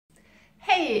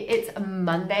Hey, it's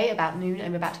Monday about noon.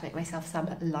 I'm about to make myself some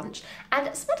lunch and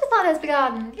Smutathon has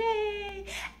begun. Yay!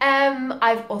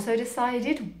 I've also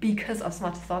decided, because of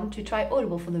Smutathon, to try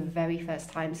Audible for the very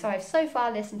first time. So I've so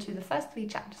far listened to the first 3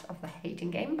 chapters of The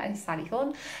Hating Game by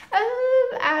Thorne,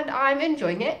 and I'm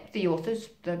enjoying it. The author's,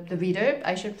 the reader,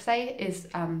 I should say, is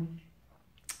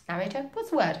narrator, what's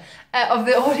the word, of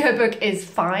the audiobook is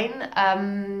fine.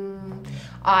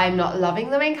 I'm not loving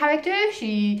the main character.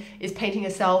 She is painting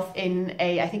herself in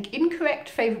a, I think, incorrect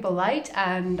favourable light,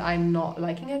 and I'm not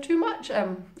liking her too much.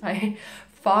 I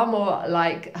far more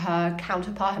like her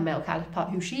counterpart, her male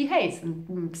counterpart, who she hates,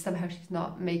 and somehow she's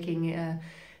not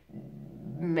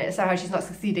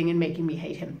succeeding in making me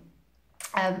hate him.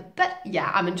 But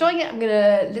yeah, I'm enjoying it. I'm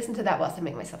gonna listen to that whilst I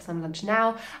make myself some lunch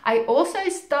now. I also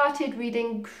started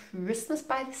reading Christmas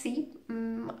by the Sea.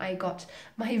 I got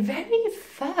my very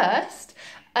first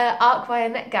arc via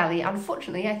NetGalley.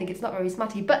 Unfortunately, I think it's not very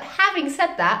smutty. But having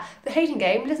said that, The Hating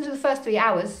Game, listen to the first 3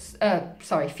 hours.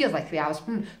 Feels like 3 hours.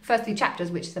 First 3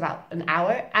 chapters, which is about an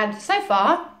hour. And so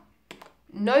far,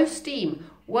 no steam.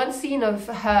 One scene of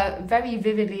her very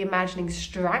vividly imagining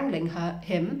strangling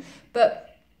him, but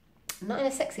not in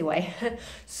a sexy way.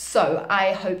 So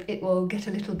I hope it will get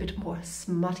a little bit more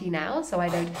smutty now, so I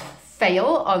don't fail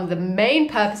on the main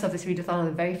purpose of this readathon on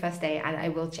the very first day, and I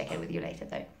will check in with you later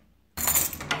though.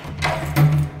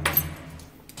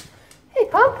 Hey,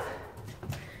 pup.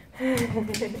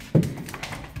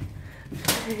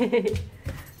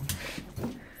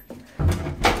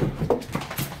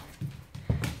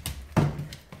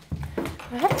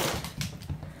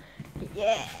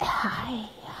 Yeah, hi.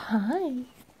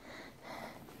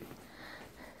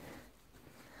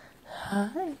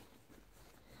 Hi.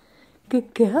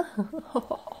 Good girl.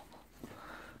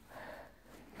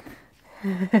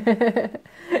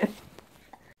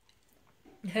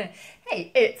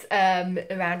 Hey, it's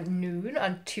around noon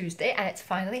on Tuesday, and it's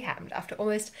finally happened after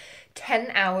almost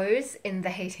 10 hours in the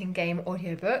Hating Game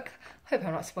audiobook. Hope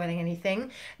I'm not spoiling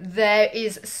anything. There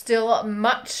is still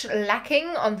much lacking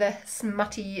on the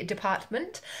smutty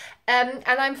department, and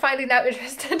I'm finally now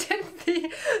interested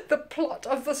in the plot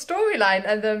of the storyline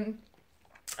and the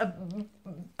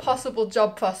possible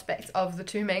job prospects of the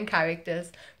 2 main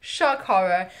characters. Shock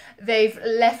horror. They've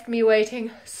left me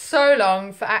waiting so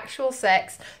long for actual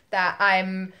sex that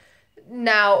I'm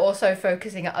now also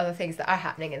focusing at other things that are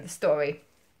happening in the story.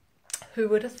 Who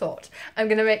would have thought? I'm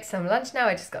going to make some lunch now.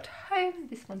 I just got home.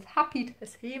 This one's happy to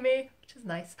see me, which is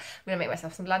nice. I'm going to make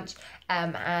myself some lunch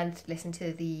and listen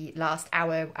to the last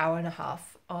hour and a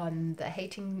half on the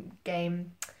Hating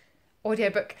Game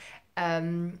audiobook.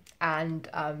 And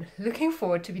I'm looking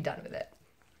forward to be done with it.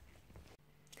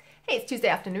 Hey, it's Tuesday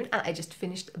afternoon and I just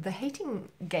finished The Hating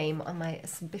Game on my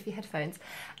spiffy headphones.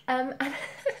 And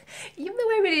even though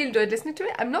I really enjoyed listening to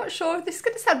it, I'm not sure, this is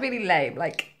going to sound really lame,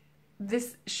 like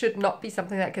this should not be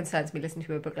something that concerns me listening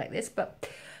to a book like this, but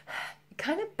it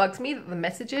kind of bugs me that the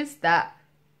messages that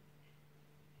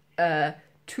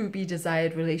to be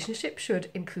desired relationship should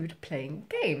include playing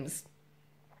games.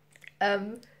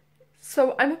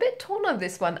 So I'm a bit torn on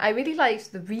this one. I really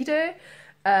liked the reader,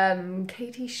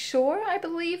 Katie Schorr, I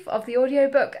believe, of the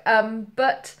audiobook,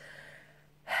 but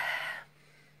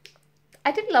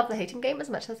I didn't love The Hating Game as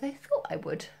much as I thought I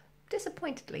would,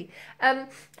 disappointedly.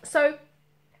 So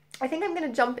I think I'm going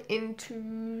to jump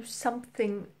into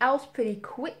something else pretty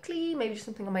quickly, maybe just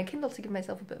something on my Kindle to give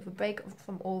myself a bit of a break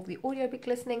from all the audiobook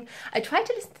listening. I tried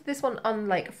to listen to this one on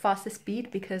like faster speed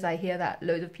because I hear that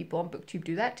loads of people on BookTube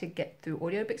do that to get through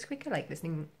audiobooks quicker, like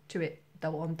listening to it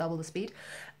double the speed.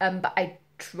 But I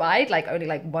tried like only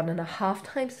like 1.5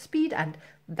 times the speed, and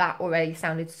that already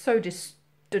sounded so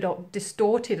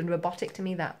distorted and robotic to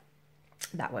me that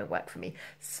won't work for me.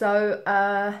 So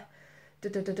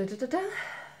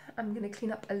I'm going to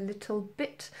clean up a little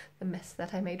bit the mess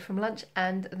that I made from lunch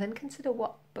and then consider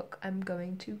what book I'm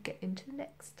going to get into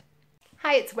next.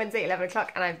 Hi, it's Wednesday 11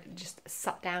 o'clock and I've just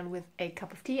sat down with a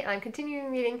cup of tea and I'm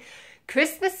continuing reading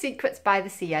Christmas Secrets by the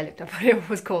Sea. I looked up what it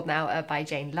was called now, by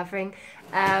Jane Lovering.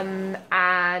 And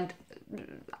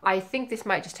I think this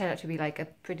might just turn out to be like a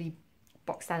pretty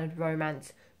box standard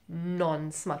romance,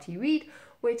 non-smutty read,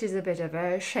 which is a bit of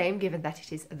a shame given that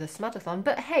it is the Smutathon.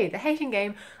 But hey, The Hating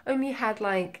Game only had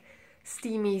like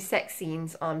steamy sex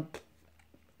scenes on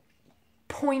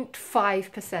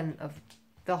 0.5% of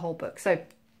the whole book. So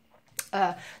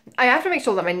I have to make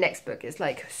sure that my next book is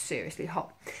like seriously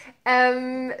hot.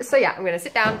 So yeah, I'm going to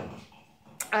sit down,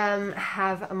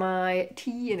 have my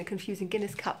tea in a confusing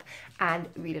Guinness cup and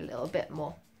read a little bit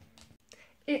more.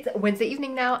 It's Wednesday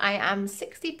evening now. I am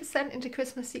 60% into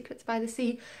Christmas Secrets by the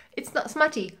Sea. It's not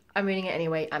smutty. I'm reading it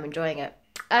anyway. I'm enjoying it.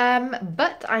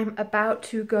 But I'm about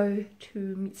to go to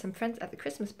meet some friends at the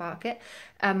Christmas market,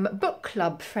 book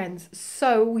club friends.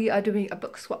 So we are doing a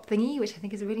book swap thingy, which I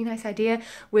think is a really nice idea.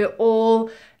 We're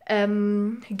all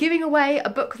giving away a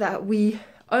book that we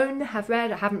own, have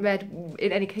read, or haven't read,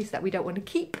 in any case that we don't want to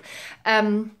keep,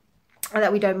 and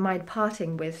that we don't mind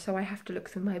parting with. So I have to look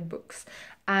through my books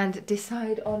and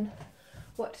decide on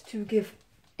what to give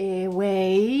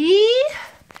away.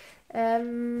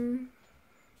 And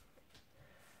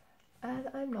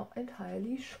I'm not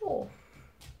entirely sure.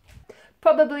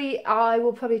 I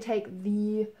will probably take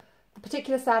the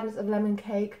Particular Sadness of Lemon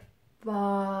Cake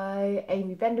by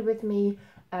Amy Bender with me.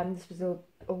 This was a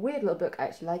weird little book. I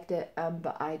actually liked it,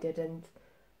 but I didn't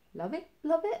love it,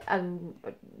 and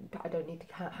I don't need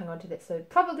to hang on to it. So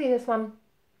probably this one.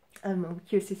 I'm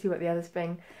curious to see what the others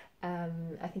bring.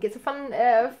 I think it's a fun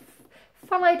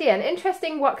idea, and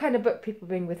interesting what kind of book people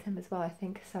bring with them as well, I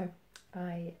think. So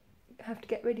I have to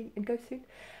get ready and go soon.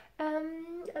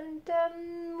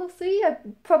 We'll see. I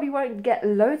probably won't get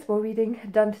loads more reading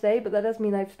done today, but that does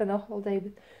mean I've spent a whole day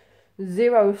with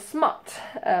zero smut.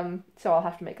 So I'll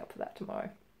have to make up for that tomorrow.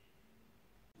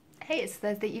 Hey, it's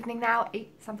Thursday evening now,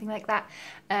 8, something like that.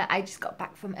 I just got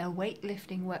back from a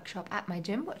weightlifting workshop at my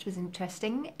gym, which was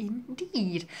interesting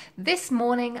indeed. This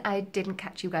morning, I didn't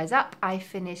catch you guys up. I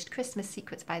finished Christmas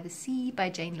Secrets by the Sea by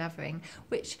Jane Lovering,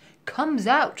 which comes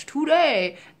out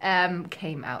today.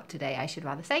 Came out today, I should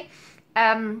rather say.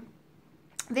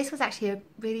 This was actually a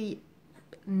really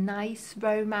nice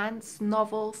romance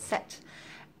novel set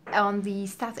on the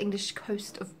South English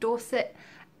coast of Dorset,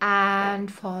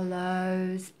 and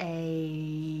follows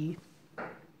a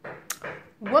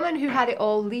woman who had it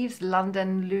all, leaves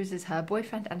London, loses her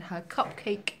boyfriend and her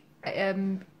cupcake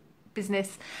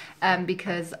business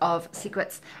because of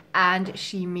secrets, and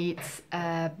she meets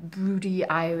a broody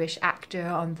Irish actor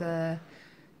on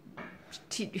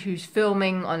who's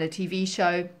filming on a TV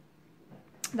show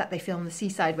that they film the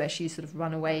seaside, where she's sort of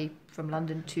run away from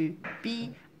London to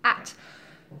be at,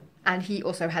 and he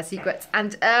also has secrets,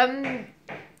 and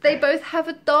they both have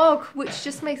a dog, which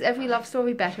just makes every love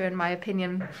story better, in my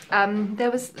opinion.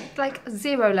 There was like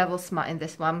 0 level smut in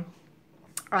this one.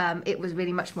 It was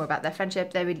really much more about their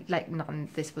friendship. They really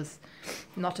this was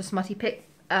not a smutty pick,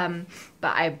 but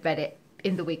I read it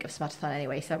in the week of Smutathon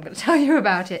anyway, so I'm going to tell you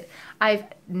about it. I've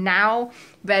now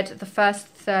read the first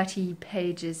 30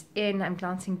 pages in. I'm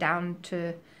glancing down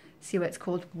to see what it's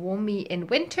called, Warm Me in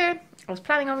Winter. I was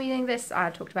planning on reading this.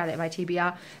 I talked about it in my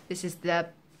TBR. This is the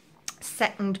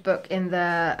second book in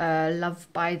the Love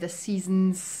by the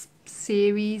Seasons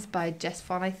series by Jess,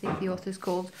 Vonn, I think the author's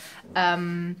called.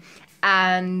 And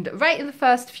right in the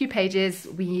first few pages,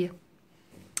 we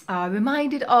are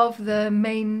reminded of the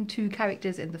main 2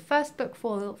 characters in the first book,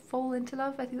 Fall into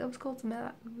Love, I think that was called, something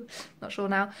like that. Not sure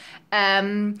now.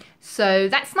 So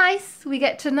that's nice. We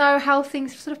get to know how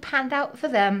things sort of panned out for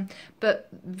them, but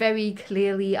very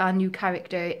clearly our new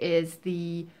character is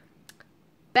the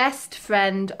best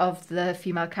friend of the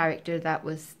female character that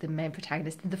was the main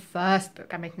protagonist in the first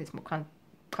book. I'm making this more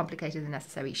complicated than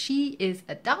necessary. She is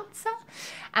a dancer,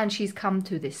 and she's come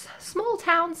to this small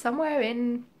town somewhere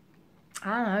in,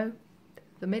 I don't know,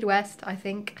 the Midwest, I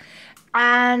think.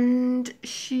 And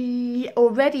she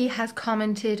already has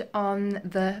commented on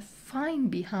the fine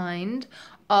behind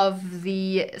of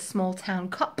the small town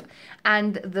cop,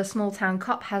 and the small town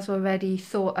cop has already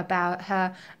thought about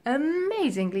her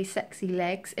amazingly sexy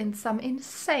legs in some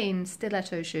insane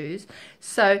stiletto shoes.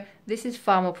 So this is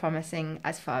far more promising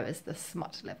as far as the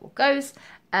smut level goes.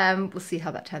 We'll see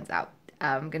how that turns out.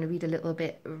 I'm going to read a little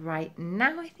bit right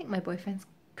now. I think my boyfriend's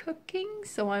cooking,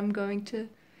 so I'm going to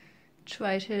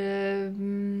try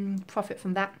to profit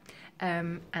from that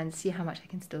and see how much I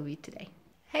can still read today.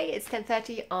 Hey, it's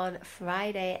 10:30 on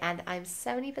Friday, and I'm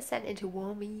 70% into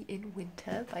Warm Me in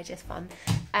Winter by Jess Vonn.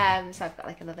 So I've got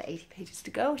like another 80 pages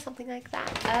to go or something like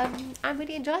that. I'm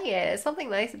really enjoying it. There's something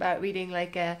nice about reading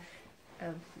like a...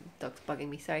 dog's bugging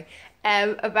me, sorry.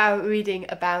 About reading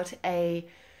about a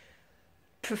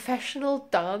professional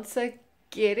dancer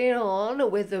getting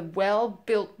on with a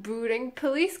well-built, brooding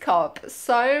police cop.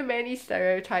 So many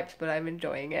stereotypes, but I'm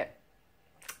enjoying it.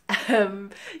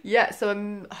 Yeah, so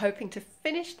I'm hoping to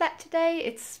finish that today.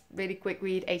 It's really quick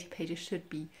read, 80 pages should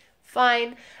be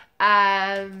fine.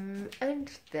 And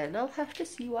then I'll have to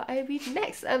see what I read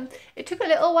next. It took a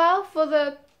little while for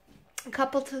the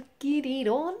couple to get it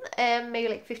on, maybe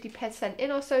like 50%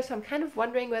 in or so, so I'm kind of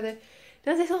wondering whether,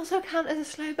 does this also count as a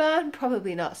slow burn?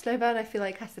 Probably not. Slow burn I feel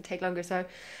like has to take longer, so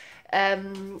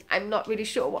I'm not really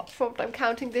sure what prompt I'm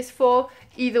counting this for.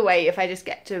 Either way, if I just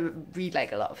get to read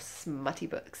like a lot of smutty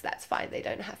books, that's fine. They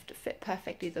don't have to fit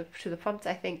perfectly to the prompts,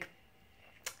 I think.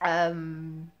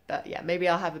 But yeah, maybe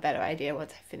I'll have a better idea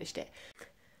once I've finished it.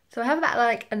 So I have about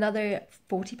like another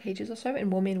 40 pages or so in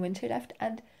Warm in Winter left,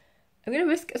 and I'm gonna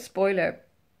risk a spoiler.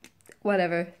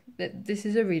 Whatever, this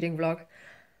is a reading vlog.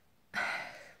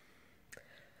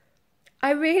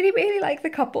 I really, really like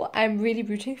the couple. I'm really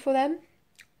rooting for them.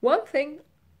 One thing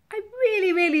I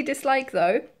really, really dislike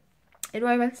though, in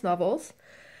romance novels,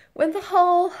 when the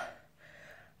whole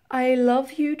I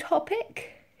love you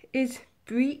topic is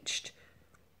breached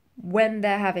when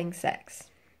they're having sex.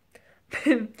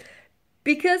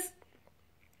 Because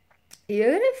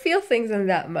you're gonna feel things in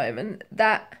that moment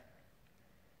that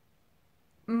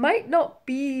might not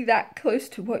be that close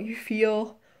to what you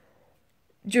feel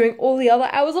during all the other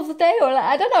hours of the day, or like,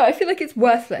 I don't know, I feel like it's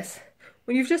worthless.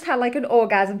 When you've just had like an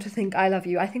orgasm to think I love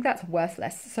you, I think that's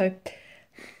worthless. So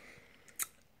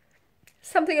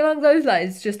something along those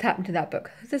lines just happened to that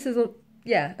book. This is,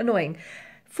 yeah, annoying.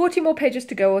 40 more pages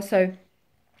to go or so.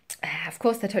 Of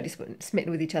course they're totally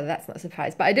smitten with each other, that's not a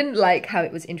surprise, but I didn't like how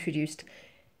it was introduced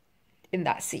in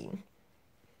that scene.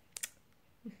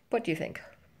 What do you think?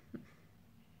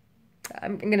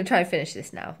 I'm going to try and finish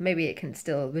this now. Maybe it can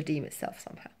still redeem itself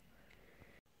somehow.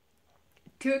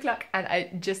 2 o'clock and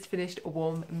I just finished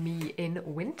Warm Me in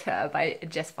Winter by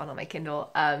Jess Vonn on my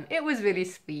Kindle. It was really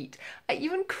sweet. I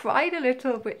even cried a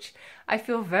little, which I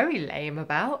feel very lame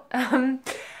about.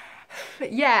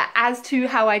 Yeah, as to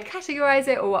how I'd categorise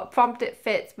it or what prompt it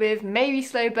fits with, maybe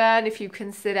slow burn if you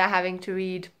consider having to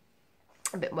read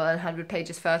a bit more than 100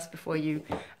 pages first before you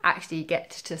actually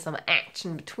get to some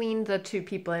action between the two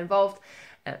people involved.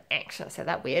 Action, I said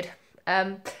that weird.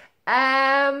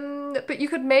 But you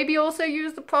could maybe also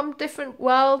use the prompt Different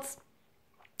Worlds.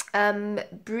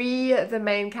 Bree, the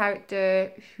main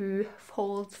character who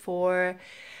falls for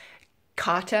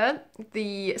Carter,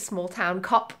 the small town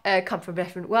cop, come from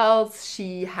different worlds.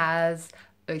 She has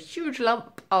a huge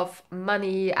lump of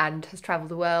money and has travelled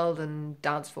the world and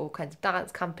danced for all kinds of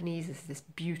dance companies. This is this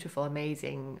beautiful,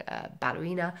 amazing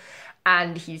ballerina,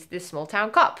 and he's this small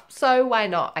town cop. So why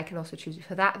not? I can also choose you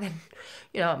for that. Then,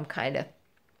 you know, I'm kind of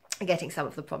getting some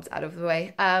of the prompts out of the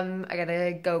way. I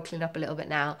gotta go clean up a little bit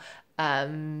now.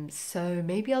 So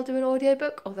maybe I'll do an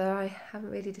audiobook, although I haven't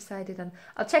really decided on.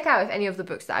 I'll check out if any of the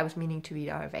books that I was meaning to read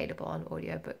are available on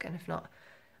audiobook, and if not,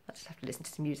 I'll just have to listen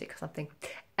to some music or something.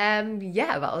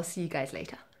 Yeah, but I'll see you guys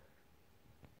later.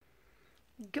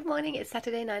 Good morning, it's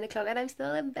Saturday 9 o'clock and I'm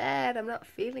still in bed. I'm not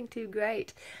feeling too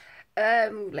great.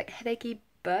 Like headachy,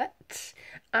 but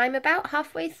I'm about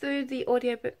halfway through the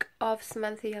audiobook of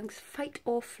Samantha Young's Fight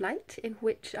or Flight, in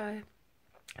which our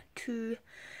two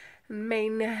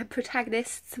main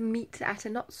protagonists meet at a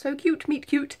not so cute meet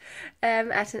cute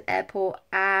at an airport,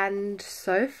 and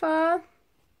so far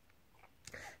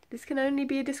this can only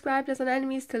be described as an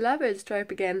enemies to lovers trope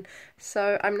again,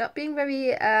 so I'm not being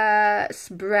very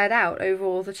spread out over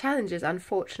all the challenges,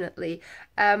 unfortunately.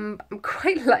 I'm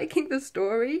quite liking the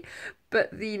story,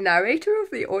 but the narrator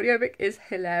of the audiobook is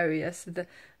hilarious.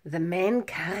 The main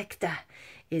character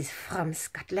is from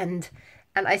Scotland,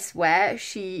 and I swear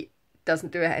she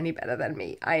doesn't do it any better than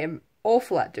me. I am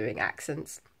awful at doing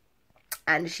accents,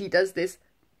 and she does this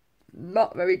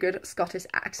not very good Scottish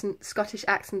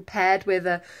accent paired with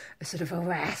a sort of a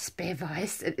raspy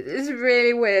voice. It is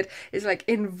really weird. It's like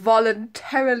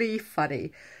involuntarily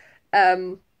funny.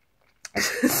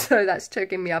 So that's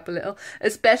choking me up a little,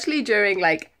 especially during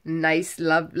like nice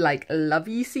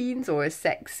lovey scenes or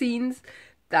sex scenes.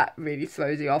 That really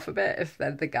throws you off a bit if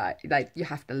then the guy, like, you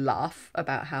have to laugh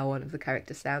about how one of the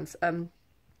characters sounds.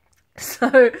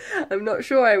 So I'm not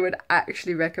sure I would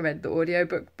actually recommend the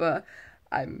audiobook, but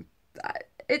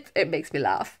it makes me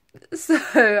laugh. So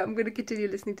I'm going to continue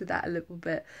listening to that a little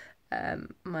bit.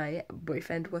 My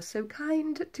boyfriend was so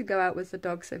kind to go out with the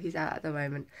dog, so he's out at the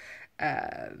moment.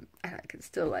 And I can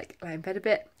still like lie in bed a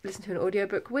bit, listen to an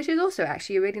audiobook, which is also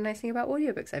actually a really nice thing about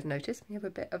audiobooks. I've noticed when you have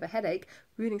a bit of a headache,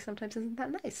 reading sometimes isn't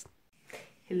that nice.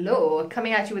 Hello,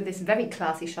 coming at you with this very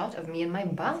classy shot of me in my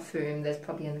bathroom. There's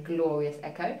probably a glorious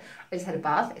echo. I just had a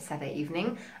bath. It's Saturday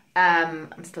evening.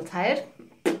 I'm still tired.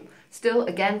 Still,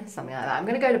 again, something like that. I'm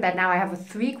going to go to bed now. I have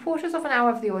 3/4 of an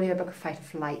hour of the audiobook of Fight or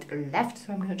Flight left,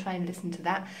 so I'm going to try and listen to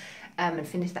that and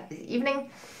finish that this evening.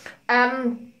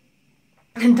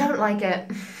 And don't like it.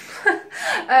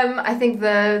 I think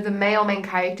the male main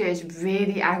character is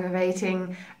really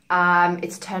aggravating.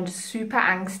 It's turned super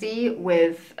angsty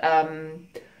with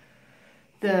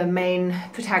the main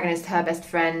protagonist, her best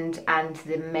friend, and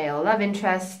the male love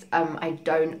interest. I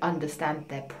don't understand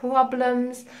their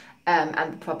problems.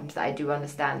 And the problems that I do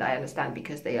understand, I understand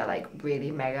because they are like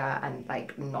really mega and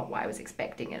like not what I was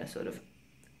expecting in a sort of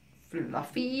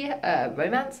fluffy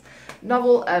romance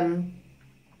novel.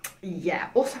 yeah,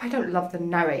 also I don't love the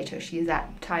narrator. She is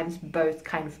at times both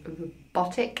kind of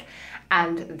robotic,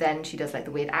 and then she does like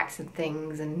the weird accent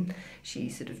things, and she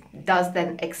sort of does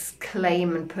then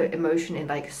exclaim and put emotion in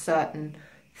like certain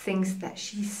things that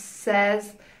she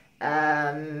says.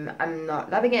 I'm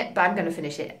not loving it, but I'm going to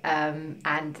finish it.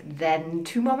 And then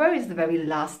tomorrow is the very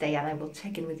last day, and I will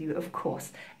check in with you, of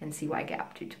course, and see what I get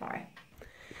up to tomorrow.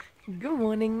 Good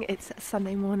morning. It's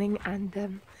Sunday morning,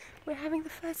 and we're having the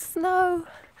first snow.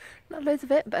 Not loads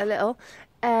of it, but a little.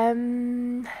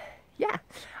 Yeah,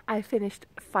 I finished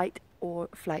Fight or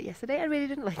Flight yesterday. I really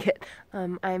didn't like it.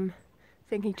 I'm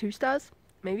thinking 2 stars,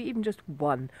 maybe even just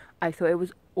 1. I thought it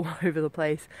was all over the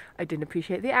place. I didn't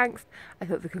appreciate the angst. I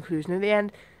thought the conclusion in the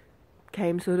end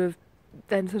came sort of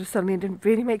suddenly and didn't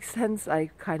really make sense.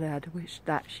 I kind of had wished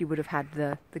that she would have had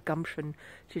the gumption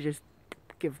to just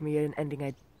give me an ending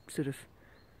I sort of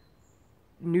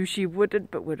knew she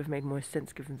wouldn't, but would have made more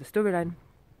sense given the storyline.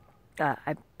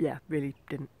 I really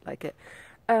didn't like it.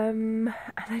 And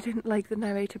I didn't like the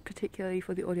narrator particularly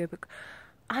for the audiobook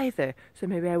either, so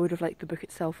maybe I would have liked the book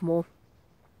itself more.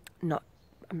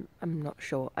 I'm not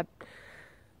sure.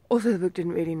 Also, the book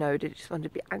didn't really know. Did it just want to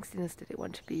be angstiness? Did it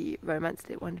want to be romance?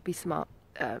 Did it want to be smart?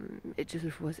 It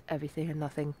just was everything and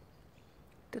nothing.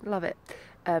 Didn't love it.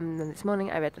 Then this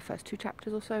morning I read the first 2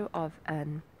 chapters or so of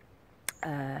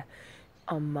on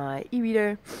my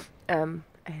e-reader. And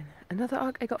another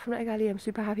arc I got from Angelica. I'm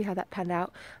super happy how that panned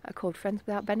out, called Friends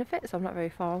Without Benefits. So I'm not very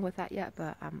far on with that yet,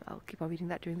 but I'll keep on reading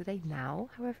that during the day. Now,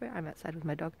 however, I'm outside with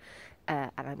my dog,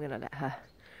 and I'm going to let her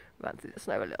run through the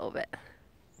snow a little bit.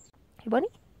 Hey, Bonnie,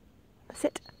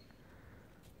 sit.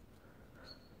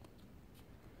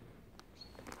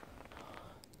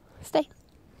 Stay.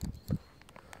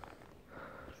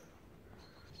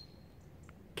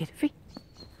 Get it free.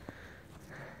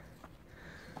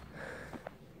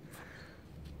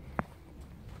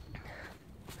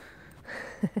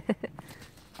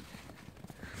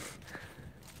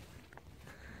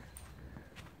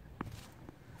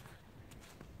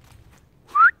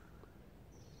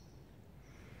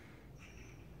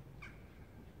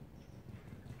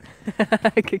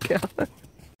 Good girl.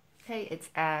 Hey, it's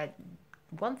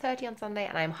 1:30 on Sunday,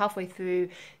 and I'm halfway through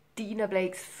Dena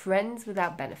Blake's Friends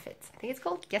Without Benefits. I think it's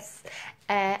called, yes.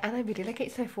 And I really like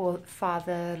it so far.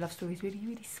 The love story is really,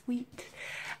 really sweet.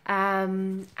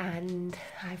 And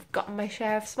I've gotten my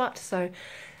share of smut, so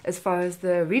as far as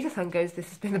the readathon goes, this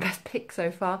has been the best pick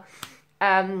so far.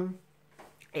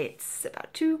 It's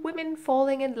about 2 women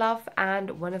falling in love,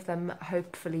 and one of them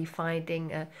hopefully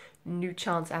finding a new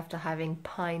chance after having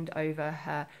pined over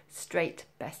her straight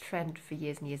best friend for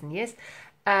years and years and years.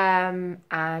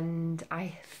 And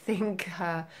I think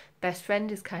her best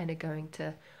friend is kind of going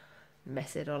to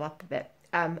mess it all up a bit.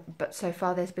 But so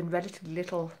far there's been relatively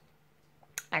little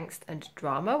angst and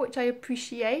drama, which I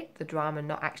appreciate. The drama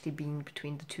not actually being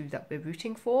between the 2 that we're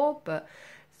rooting for, but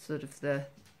sort of the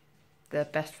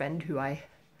best friend who I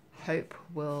hope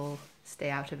will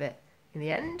stay out of it in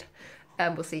the end.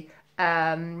 We'll see.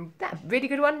 Really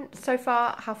good one so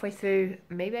far, halfway through.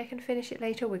 Maybe I can finish it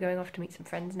later. We're going off to meet some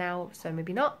friends now, so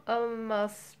maybe not.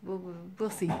 We'll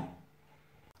see.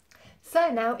 So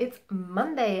now it's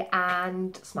Monday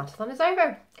and Smutathon is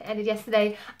over. It ended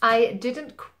yesterday. I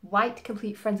didn't quite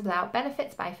complete Friends Without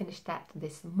Benefits, but I finished that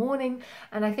this morning,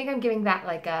 and I think I'm giving that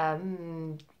like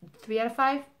 3 out of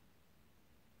 5.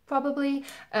 Probably.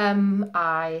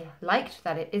 I liked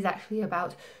that it is actually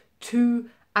about 2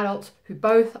 adults who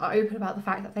both are open about the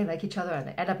fact that they like each other and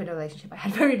they end up in a relationship. I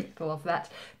had very little of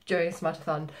that during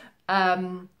Smutathon.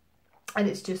 And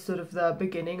it's just sort of the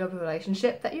beginning of a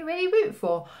relationship that you really root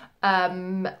for.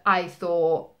 I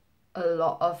thought a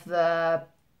lot of the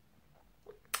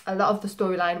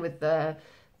storyline with the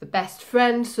best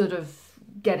friend sort of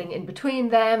getting in between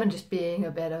them and just being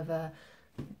a bit of a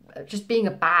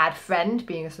bad friend,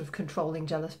 being a sort of controlling,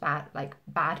 jealous,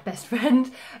 bad best friend,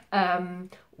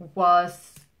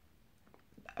 was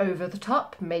over the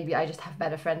top. Maybe I just have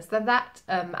better friends than that.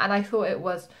 And I thought it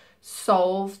was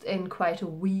solved in quite a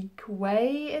weak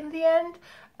way in the end.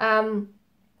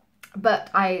 But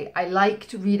I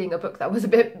liked reading a book that was a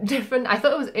bit different. I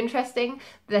thought it was interesting,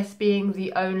 this being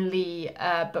the only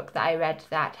book that I read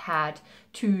that had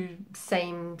 2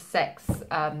 same-sex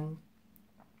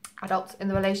adults in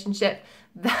the relationship,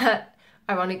 that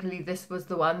ironically this was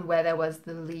the one where there was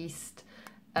the least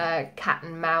cat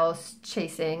and mouse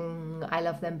chasing, I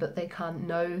love them but they can't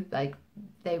know, like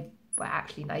they were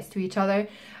actually nice to each other.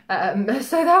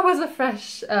 So that was a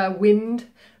fresh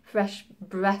fresh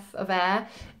breath of air.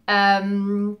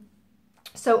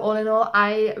 So all in all,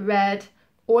 I read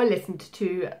or listened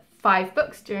to 5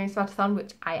 books during Smutathon,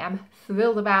 which I am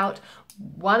thrilled about.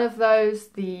 One of those,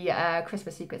 the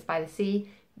Christmas Secrets by the Sea,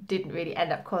 didn't really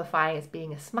end up qualifying as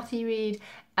being a smutty read,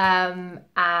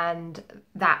 and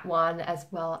that one, as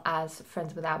well as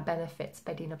Friends Without Benefits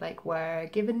by Dena were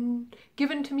given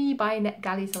to me by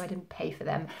NetGalley, so I didn't pay for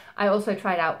them. I also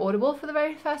tried out Audible for the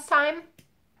very first time,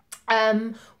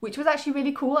 which was actually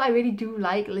really cool. I really do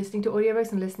like listening to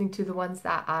audiobooks and listening to the ones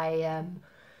that I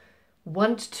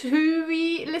want to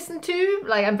listen to.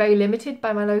 Like, I'm very limited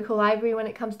by my local library when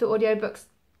it comes to audiobooks.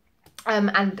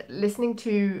 And listening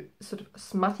to sort of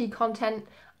smutty content,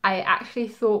 I actually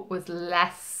thought was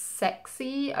less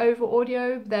sexy over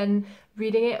audio than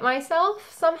reading it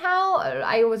myself somehow.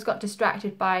 I always got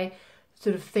distracted by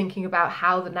sort of thinking about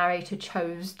how the narrator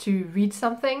chose to read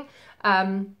something.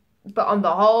 But on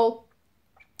the whole,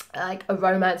 like, a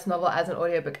romance novel as an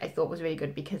audiobook I thought was really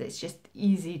good because it's just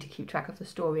easy to keep track of the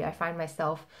story. I find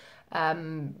myself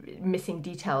missing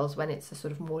details when it's a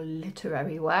sort of more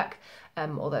literary work,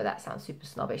 although that sounds super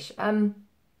snobbish.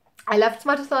 I loved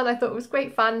Smutathon. I thought it was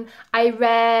great fun. I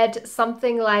read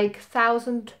something like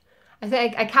 1,000, I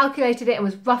think I calculated it, and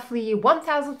was roughly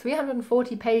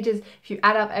 1,340 pages if you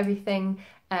add up everything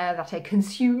that I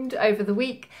consumed over the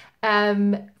week.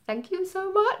 Thank you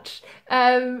so much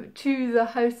to the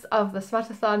hosts of the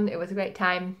Smutathon. It was a great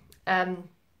time.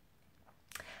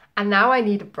 And now I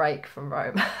need a break from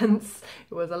romance.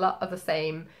 It was a lot of the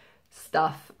same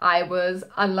stuff. I was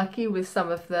unlucky with some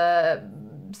of the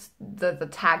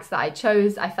tags that I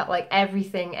chose. I felt like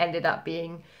everything ended up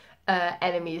being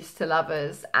enemies to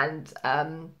lovers, and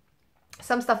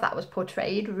some stuff that was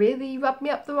portrayed really rubbed me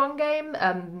up the wrong game.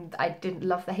 I didn't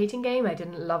love the hating game. I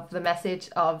didn't love the message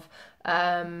of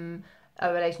a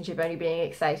relationship only being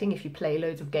exciting if you play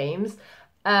loads of games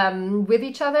with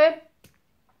each other.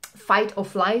 Fight or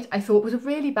Flight, I thought, was a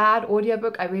really bad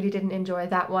audiobook. I really didn't enjoy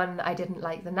that one. I didn't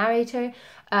like the narrator,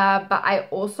 but I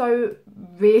also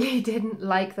really didn't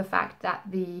like the fact that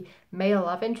the male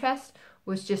love interest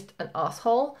was just an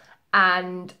asshole,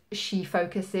 and she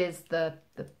focuses the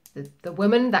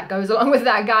woman that goes along with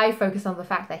that guy focus on the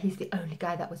fact that he's the only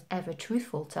guy that was ever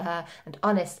truthful to her and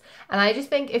honest. And I just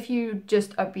think if you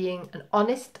just are being an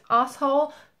honest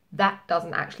asshole, that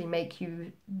doesn't actually make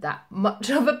you that much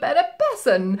of a better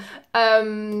person.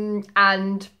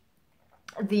 And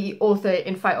the author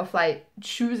in Fight or Flight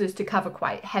chooses to cover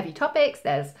quite heavy topics.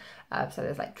 There's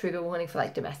like trigger warning for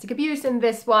like domestic abuse in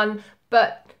this one,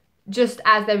 but just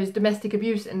as there is domestic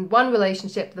abuse in one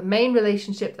relationship, the main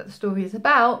relationship that the story is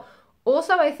about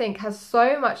also, I think, has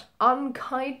so much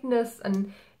unkindness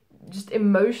and just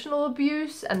emotional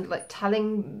abuse, and like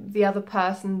telling the other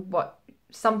person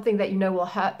something that you know will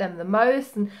hurt them the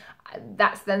most, and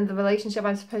that's then the relationship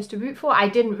I'm supposed to root for. I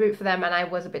didn't root for them, and I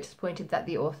was a bit disappointed that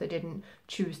the author didn't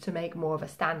choose to make more of a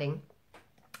standing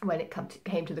when it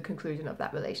came to the conclusion of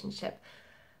that relationship.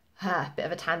 Bit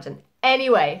of a tangent.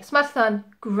 Anyway, Smutathon,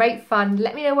 great fun.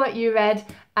 Let me know what you read,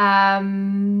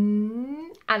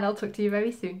 and I'll talk to you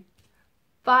very soon.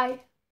 Bye.